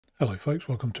Hello folks,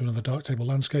 welcome to another Darktable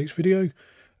Landscapes video.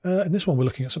 In this one we're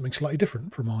looking at something slightly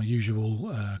different from our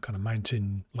usual kind of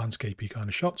mountain landscapey kind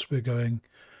of shots. We're going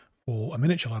for a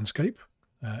miniature landscape,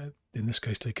 in this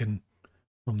case taken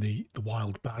from the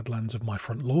wild badlands of my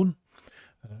front lawn.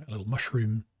 A little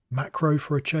mushroom macro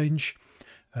for a change.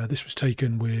 This was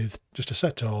taken with just a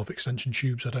set of extension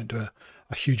tubes. I don't do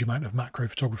a huge amount of macro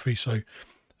photography, so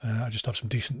I just have some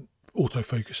decent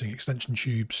auto-focusing extension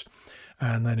tubes.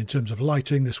 And then in terms of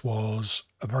lighting, this was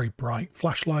a very bright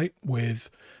flashlight with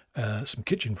some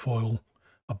kitchen foil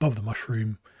above the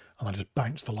mushroom, and I just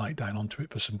bounced the light down onto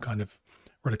it for some kind of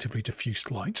relatively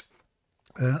diffused light.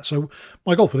 So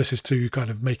my goal for this is to kind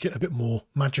of make it a bit more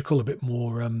magical, a bit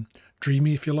more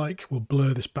dreamy, if you like. We'll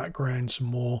blur this background some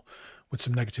more with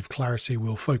some negative clarity.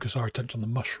 We'll focus our attention on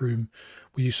the mushroom.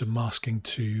 We'll use some masking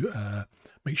to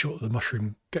make sure that the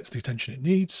mushroom gets the attention it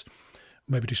needs.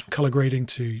 Maybe do some color grading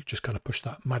to just kind of push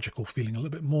that magical feeling a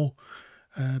little bit more.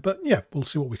 But yeah, we'll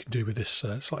see what we can do with this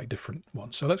slightly different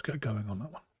one. So let's get going on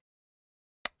that one.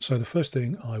 So the first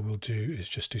thing I will do is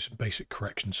just do some basic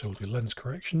correction. So we'll do lens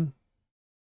correction.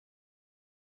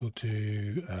 We'll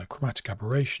do chromatic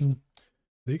aberration.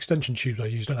 The extension tubes I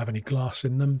use don't have any glass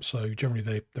in them, so generally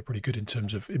they're pretty good in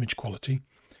terms of image quality.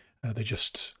 They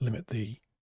just limit the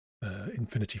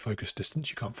infinity focus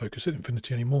distance. You can't focus at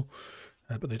infinity anymore,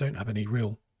 but they don't have any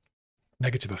real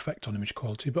negative effect on image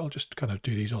quality. But I'll just kind of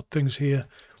do these odd things here.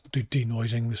 We'll do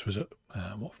denoising. This was at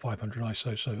 500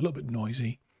 ISO, so a little bit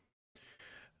noisy.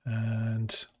 And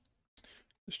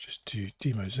let's just do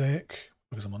demosaic.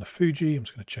 Because I'm on a Fuji, I'm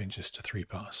just going to change this to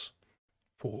 3-pass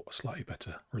for a slightly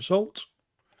better result.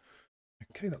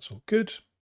 Okay, that's all good.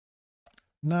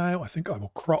 Now I think I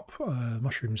will crop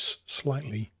mushrooms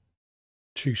slightly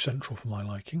too central for my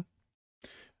liking.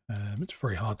 It's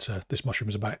very hard to, this mushroom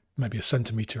is about maybe a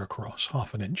centimetre across,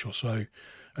 half an inch or so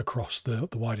across the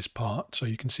widest part. So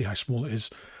you can see how small it is.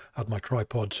 I had my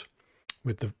tripod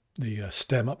with the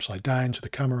stem upside down, so the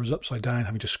camera is upside down,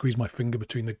 having to squeeze my finger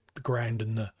between the ground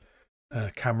and the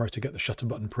camera to get the shutter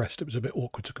button pressed. It was a bit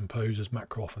awkward to compose, as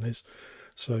macro often is.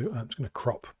 So I'm just going to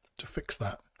crop to fix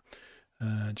that.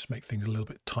 Just make things a little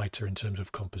bit tighter in terms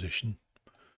of composition.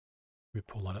 We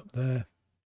pull that up there.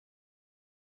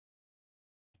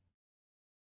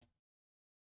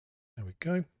 There we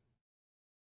go.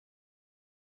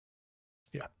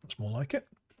 Yeah, that's more like it.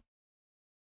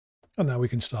 And now we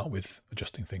can start with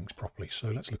adjusting things properly. So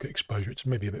let's look at exposure. It's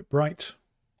maybe a bit bright.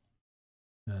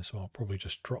 So I'll probably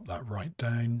just drop that right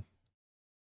down.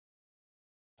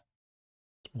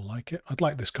 It's more like it. I'd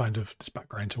like this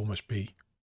background to almost be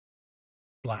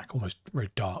black, almost very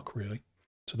dark really,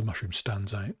 so the mushroom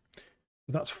stands out.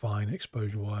 But that's fine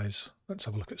exposure wise. Let's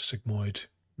have a look at sigmoid.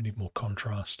 We need more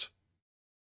contrast.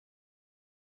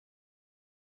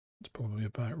 It's probably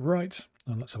about right.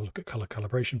 And let's have a look at color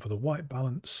calibration for the white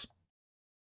balance.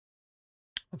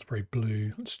 That's very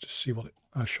blue. Let's just see what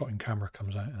our shot in camera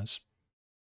comes out as.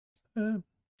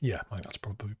 Yeah, I think that's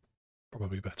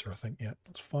probably better, I think. Yeah,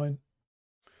 that's fine.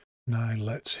 Now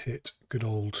let's hit good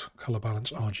old color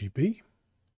balance RGB.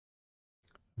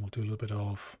 We'll do a little bit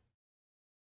of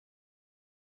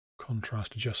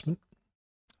contrast adjustment.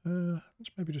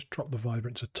 Let's maybe just drop the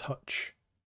vibrance a touch.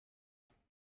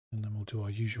 And then we'll do our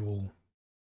usual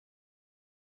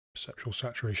perceptual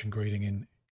saturation grading in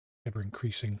ever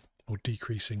increasing or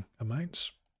decreasing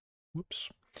amounts. Whoops.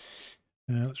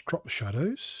 Let's drop the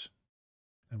shadows.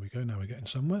 There we go, now we're getting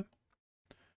somewhere.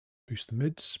 Boost the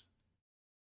mids.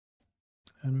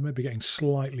 And we may be getting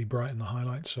slightly bright in the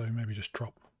highlights, so maybe just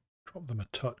drop them a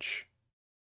touch.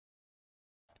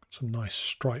 Got some nice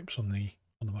stripes on the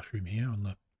mushroom here, on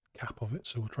the cap of it,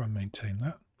 so we'll try and maintain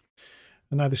that.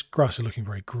 And now this grass is looking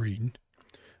very green,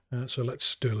 so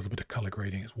let's do a little bit of color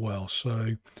grading as well.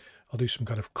 So I'll do some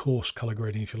kind of coarse color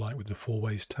grading, if you like, with the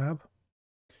 4-ways tab.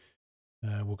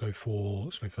 Let's go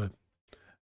for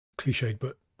cliched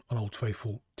but an old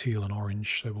faithful teal and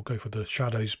orange. So we'll go for the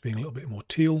shadows being a little bit more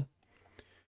teal,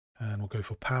 and we'll go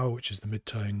for power, which is the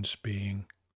midtones being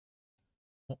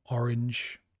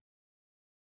orange.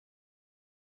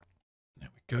 There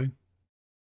we go.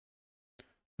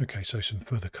 Okay, so some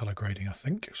further color grading, I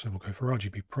think. So we'll go for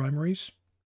RGB primaries.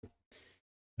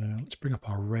 Let's bring up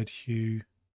our red hue.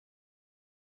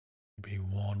 Maybe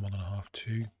 1, 1.5,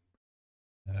 2.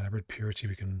 Red purity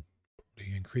we can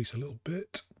probably increase a little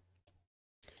bit.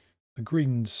 The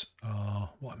greens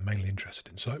are what I'm mainly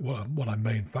interested in. So what I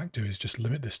may in fact do is just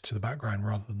limit this to the background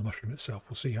rather than the mushroom itself.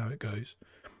 We'll see how it goes.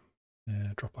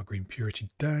 Drop our green purity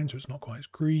down so it's not quite as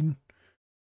green.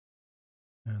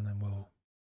 And then we'll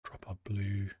drop our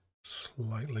blue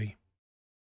slightly.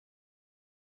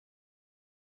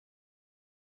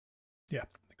 Yeah,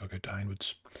 I think I'll go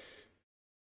downwards.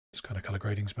 This kind of colour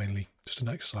grading is mainly just an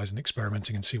exercise in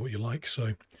experimenting and see what you like. So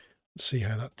let's see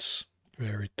how that's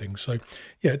varied things. So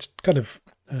yeah, it's kind of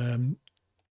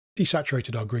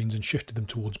desaturated our greens and shifted them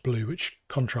towards blue, which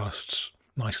contrasts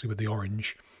nicely with the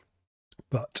orange.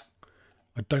 But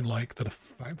I don't like the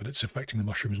fact that it's affecting the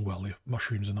mushroom as well. The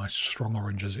mushroom's a nice strong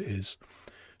orange as it is.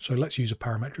 So let's use a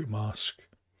parametric mask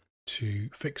to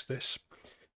fix this.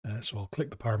 So I'll click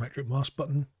the parametric mask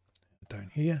button down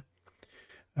here.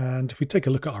 And if we take a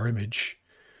look at our image,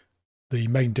 the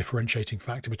main differentiating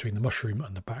factor between the mushroom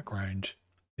and the background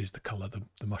is the colour.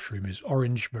 The mushroom is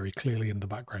orange very clearly and the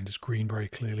background is green very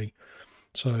clearly.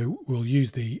 So we'll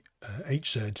use the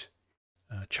HZ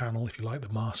channel, if you like,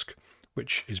 the mask,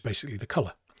 which is basically the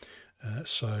colour.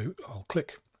 So I'll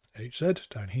click HZ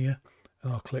down here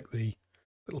and I'll click the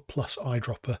little plus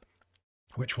eyedropper,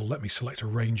 which will let me select a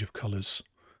range of colours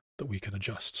that we can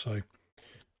adjust. So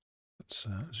let's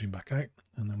zoom back out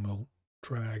and then we'll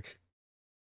drag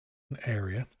an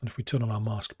area. And if we turn on our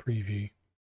mask preview,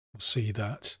 we'll see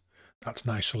that that's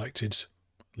now selected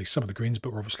at least some of the greens,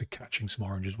 but we're obviously catching some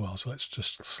orange as well. So let's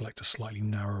just select a slightly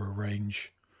narrower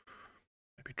range.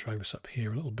 Maybe drag this up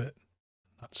here a little bit.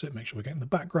 That's it. Make sure we're getting the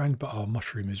background, but our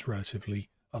mushroom is relatively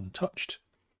untouched.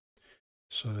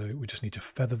 So we just need to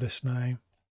feather this now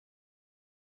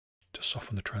to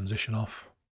soften the transition off.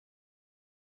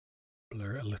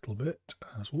 Blur it a little bit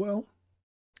as well.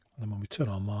 And then when we turn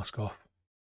our mask off,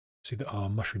 see that our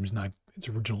mushroom is now its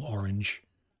original orange.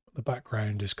 The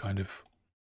background is kind of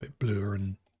a bit bluer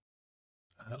and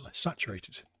less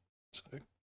saturated. So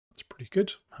that's pretty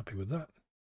good. Happy with that.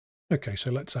 Okay,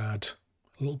 so let's add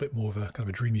a little bit more of a kind of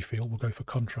a dreamy feel. We'll go for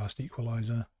contrast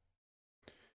equalizer.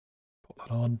 Pop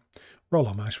that on. Roll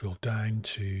our mouse wheel down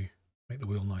to make the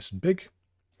wheel nice and big.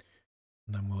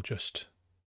 And then we'll just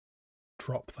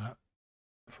drop that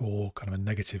for kind of a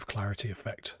negative clarity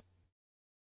effect.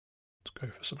 Let's go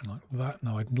for something like that.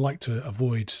 Now I'd like to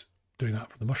avoid doing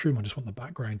that for the mushroom. I just want the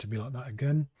background to be like that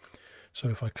again. So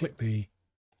if I click the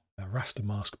raster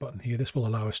mask button here, this will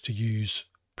allow us to use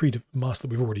mask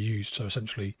that we've already used. So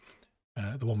essentially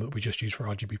the one that we just used for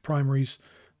RGB primaries.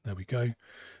 There we go.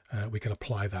 We can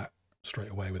apply that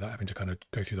straight away without having to kind of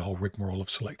go through the whole rigmarole of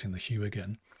selecting the hue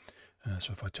again.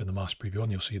 So if I turn the mask preview on,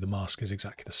 you'll see the mask is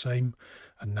exactly the same.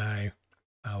 And now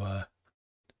our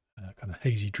kind of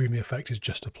hazy dreamy effect is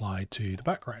just applied to the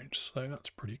background. So that's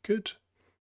pretty good.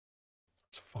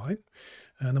 That's fine.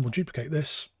 And then we'll duplicate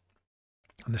this.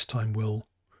 And this time we'll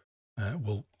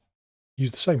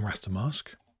use the same raster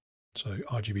mask. So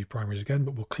RGB primaries again,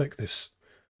 but we'll click this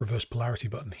reverse polarity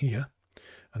button here.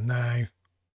 And now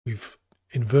we've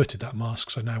inverted that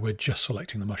mask. So now we're just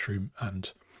selecting the mushroom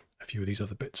and a few of these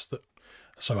other bits that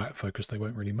are so out of focus they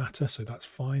won't really matter. So that's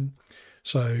fine.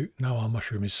 So now our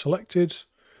mushroom is selected.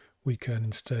 We can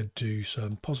instead do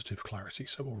some positive clarity.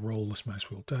 So we'll roll this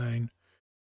mouse wheel down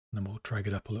and then we'll drag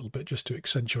it up a little bit just to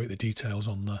accentuate the details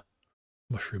on the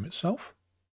mushroom itself.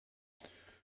 There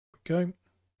we go.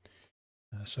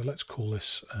 So let's call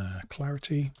this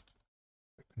clarity.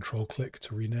 Control click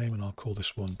to rename, and I'll call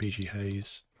this one BG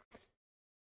Haze.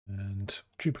 And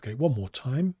duplicate one more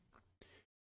time.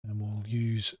 And we'll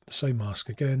use the same mask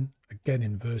again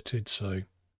inverted. So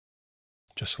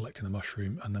just selecting the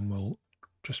mushroom, and then we'll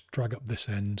just drag up this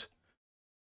end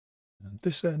and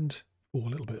this end for a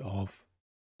little bit of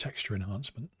texture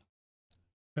enhancement.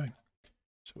 Okay,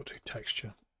 so we'll do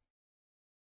texture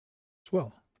as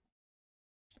well.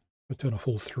 We'll turn off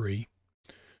all three.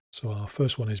 So our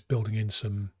first one is building in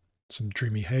some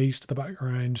dreamy haze to the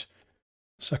background.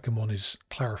 The second one is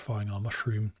clarifying our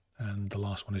mushroom, and the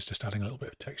last one is just adding a little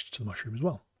bit of texture to the mushroom as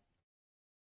well.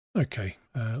 Okay,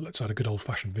 let's add a good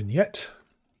old-fashioned vignette.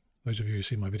 Those of you who've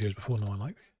seen my videos before know I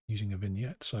like using a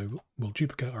vignette. So we'll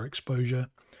duplicate our exposure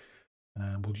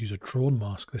and we'll use a drawn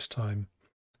mask this time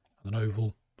and an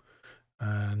oval.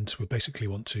 And we basically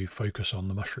want to focus on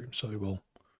the mushroom. So we'll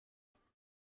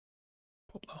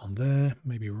pop that on there,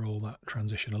 maybe roll that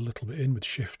transition a little bit in with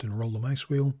shift and roll the mouse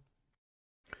wheel.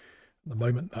 At the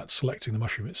moment that's selecting the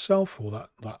mushroom itself, or that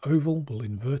oval, we'll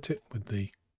invert it with the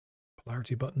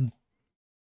polarity button.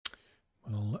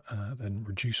 We'll then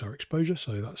reduce our exposure,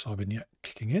 so that's our vignette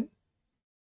kicking in.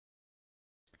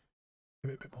 Give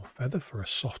it a bit more feather for a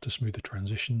softer, smoother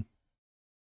transition.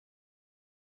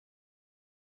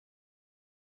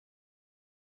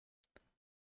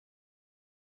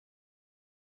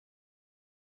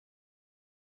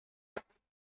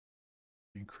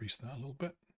 Increase that a little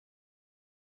bit.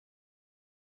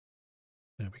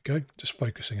 There we go, just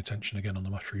focusing attention again on the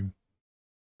mushroom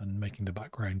and making the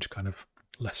background kind of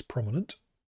less prominent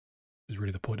is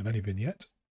really the point of any vignette.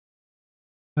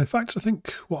 In fact, I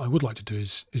think what I would like to do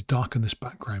is darken this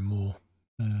background more.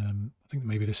 I think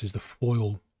maybe this is the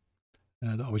foil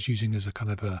that I was using as a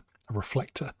kind of a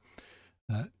reflector.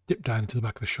 Dip down into the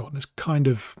back of the shot, and it's kind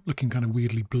of looking kind of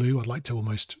weirdly blue. I'd like to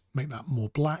almost make that more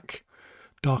black,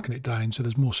 darken it down so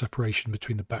there's more separation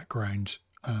between the background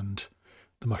and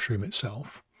the mushroom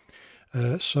itself.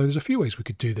 So there's a few ways we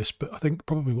could do this, but I think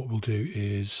probably what we'll do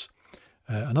is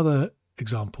another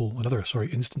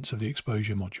instance of the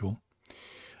exposure module.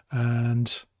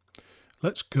 And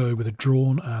let's go with a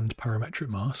drawn and parametric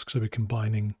mask. So we're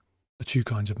combining the two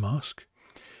kinds of mask.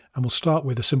 And we'll start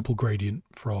with a simple gradient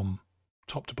from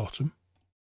top to bottom.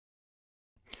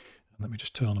 And let me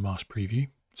just turn on the mask preview.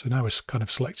 So now we're kind of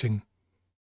selecting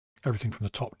everything from the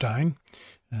top down.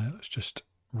 Let's just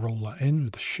roll that in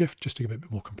with the shift just to give it a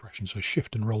bit more compression. So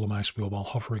shift and roll the mouse wheel while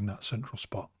hovering that central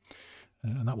spot.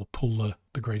 And that will pull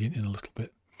the gradient in a little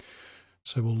bit.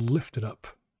 So we'll lift it up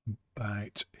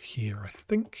about here, I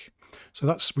think.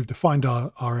 So we've defined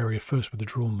our area first with the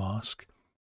drawn mask.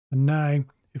 And now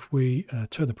if we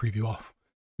turn the preview off,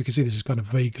 we can see this is kind of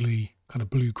vaguely kind of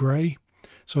blue-grey.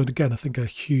 So again, I think a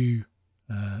hue,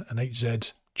 an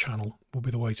 8Z channel will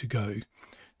be the way to go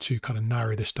to kind of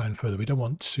narrow this down further. We don't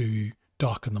want to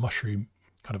darken the mushroom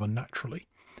kind of unnaturally.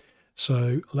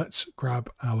 So let's grab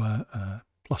our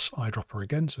plus eyedropper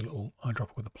again, so a little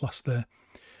eyedropper with a plus there,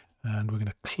 and we're going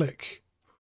to click.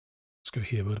 Let's go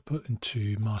here, we're going to put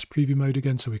into mask preview mode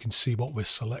again so we can see what we're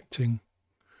selecting.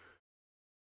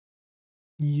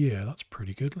 Yeah, that's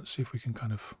pretty good. Let's see if we can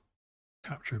kind of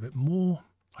capture a bit more.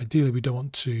 Ideally, we don't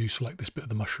want to select this bit of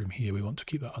the mushroom here. We want to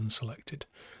keep that unselected.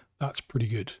 That's pretty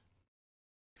good.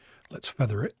 Let's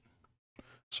feather it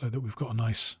so that we've got a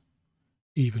nice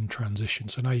even transition.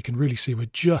 So now you can really see we're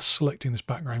just selecting this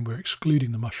background. We're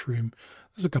excluding the mushroom.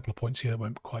 There's a couple of points here that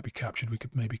won't quite be captured. We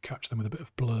could maybe capture them with a bit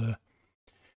of blur.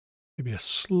 Maybe a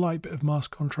slight bit of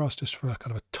mask contrast just for a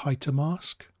kind of a tighter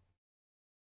mask.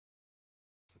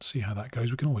 Let's see how that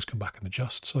goes. We can always come back and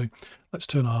adjust. So let's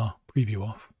turn our preview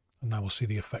off and now we'll see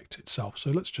the effect itself. So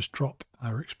let's just drop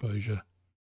our exposure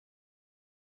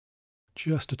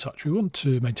just a touch. We want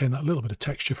to maintain that little bit of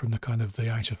texture from the kind of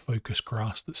the out of focus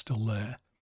grass that's still there.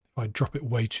 If I drop it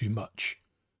way too much,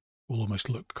 it will almost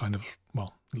look kind of,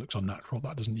 well, it looks unnatural.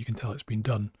 That doesn't, you can tell it's been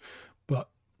done. But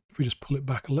if we just pull it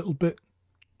back a little bit,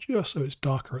 just so it's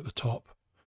darker at the top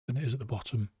than it is at the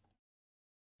bottom,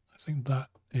 I think that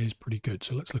is pretty good.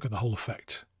 So let's look at the whole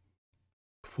effect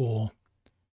before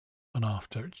and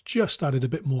after. It's just added a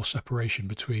bit more separation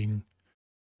between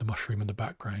the mushroom and the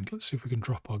background. Let's see if we can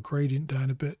drop our gradient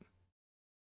down a bit,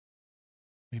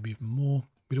 maybe even more.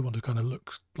 We don't want to kind of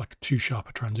look like too sharp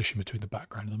a transition between the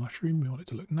background and the mushroom. We want it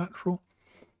to look natural.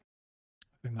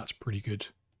 I think that's pretty good.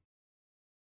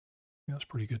 I think that's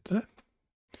pretty good there.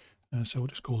 So we'll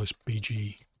just call this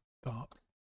BG dark,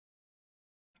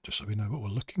 just so we know what we're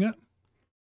looking at.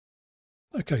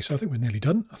 Okay, so I think we're nearly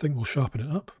done. I think we'll sharpen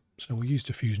it up. So we'll use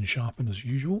diffuse and sharpen as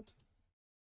usual.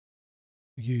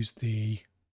 Use the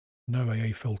No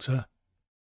AA filter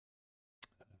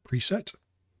preset,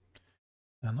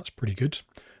 and that's pretty good.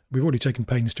 We've already taken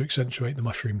pains to accentuate the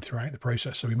mushroom throughout the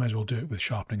process, so we may as well do it with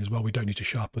sharpening as well. We don't need to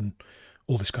sharpen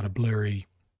all this kind of blurry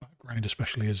background,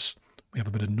 especially as we have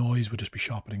a bit of noise. We'll just be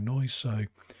sharpening noise. So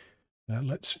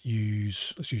let's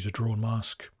use a drawn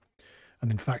mask,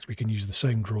 and in fact we can use the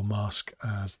same drawn mask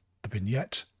as the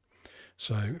vignette.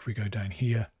 So if we go down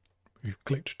here, we've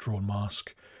clicked drawn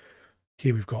mask.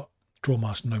 Here we've got draw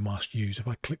mask, no mask use. If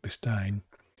I click this down,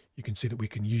 you can see that we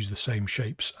can use the same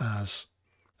shapes as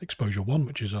exposure 1,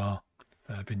 which is our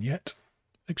vignette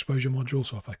exposure module.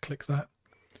 So if I click that,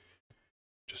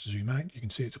 just zoom out, you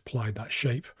can see it's applied that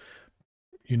shape.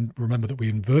 You remember that we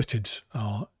inverted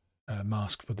our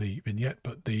mask for the vignette,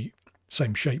 but the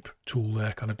same shape tool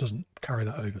there kind of doesn't carry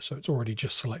that over. So it's already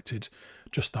just selected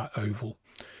just that oval.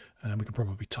 And we can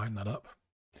probably tighten that up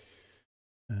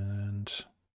and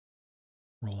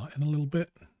roll that in a little bit.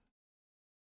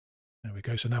 There we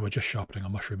go. So now we're just sharpening our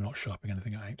mushroom, we're not sharpening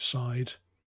anything outside.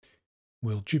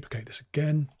 We'll duplicate this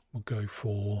again. We'll go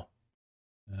for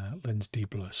lens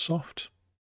deblur soft.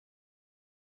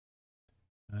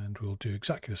 And we'll do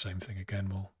exactly the same thing again.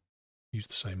 We'll use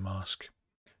the same mask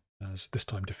as this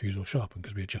time diffuse or sharpen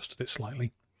because we adjusted it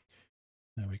slightly.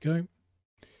 There we go.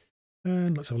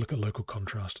 And let's have a look at local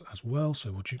contrast as well.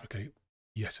 So we'll duplicate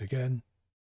yet again.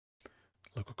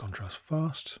 Local contrast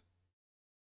fast.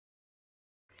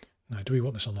 Now, do we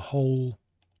want this on the whole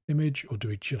image or do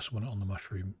we just want it on the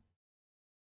mushroom?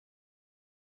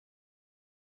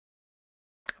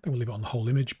 I think we'll leave it on the whole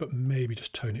image, but maybe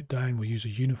just tone it down. We'll use a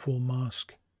uniform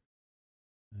mask.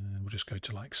 And we'll just go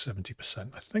to like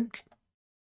 70%, I think.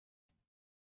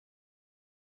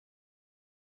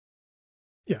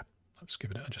 That's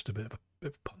giving it just a bit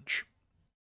of punch.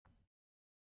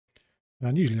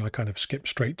 And usually I kind of skip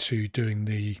straight to doing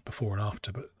the before and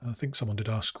after, but I think someone did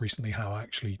ask recently how I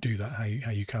actually do that, how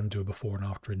you can do a before and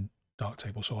after in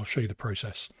Darktable. So I'll show you the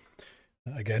process.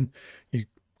 Again, you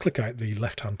click out the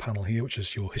left-hand panel here, which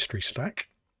is your history stack,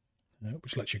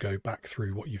 which lets you go back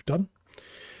through what you've done.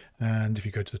 And if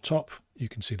you go to the top, you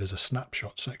can see there's a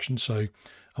snapshot section. So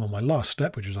I'm on my last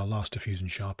step, which is our last diffuse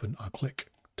and sharpen. I'll click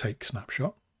take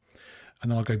snapshot, and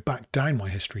then I'll go back down my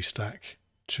history stack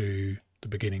to the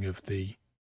beginning of the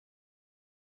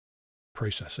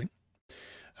processing.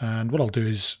 And what I'll do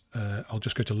is I'll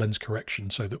just go to lens correction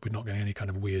so that we're not getting any kind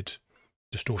of weird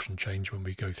distortion change when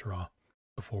we go through our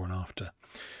before and after.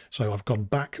 So I've gone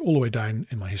back all the way down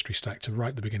in my history stack to right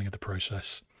at the beginning of the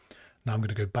process. Now I'm going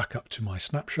to go back up to my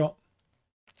snapshot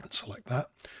and select that.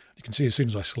 You can see as soon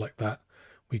as I select that,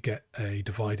 we get a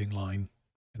dividing line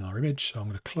in our image. So I'm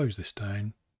going to close this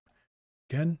down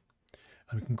again,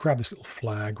 and we can grab this little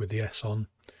flag with the S on.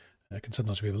 It can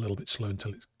sometimes be a little bit slow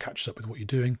until it catches up with what you're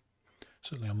doing,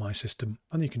 certainly on my system,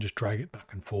 and you can just drag it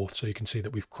back and forth. So you can see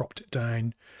that we've cropped it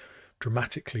down,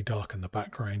 dramatically darkened the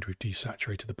background, we've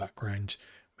desaturated the background,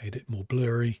 made it more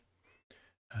blurry,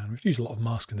 and we've used a lot of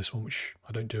mask in this one, which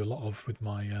I don't do a lot of with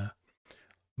my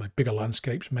my bigger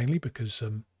landscapes, mainly because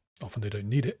often they don't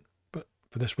need it. But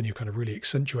for this one, you're kind of really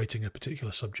accentuating a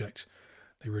particular subject.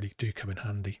 They really do come in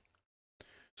handy.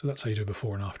 So that's how you do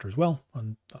before and after as well,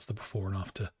 and that's the before and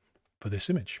after for this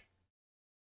image.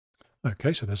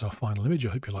 Okay, so there's our final image. I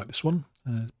hope you like this one.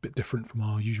 A bit different from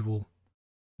our usual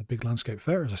big landscape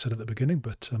fair, as I said at the beginning,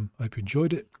 but I hope you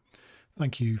enjoyed it.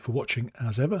 Thank you for watching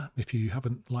as ever. If you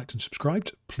haven't liked and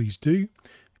subscribed, please do.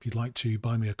 If you'd like to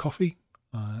buy me a coffee,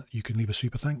 you can leave a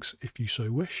super thanks if you so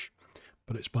wish,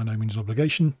 but it's by no means an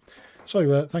obligation.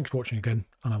 So thanks for watching again,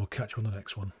 and I will catch you on the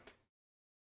next one.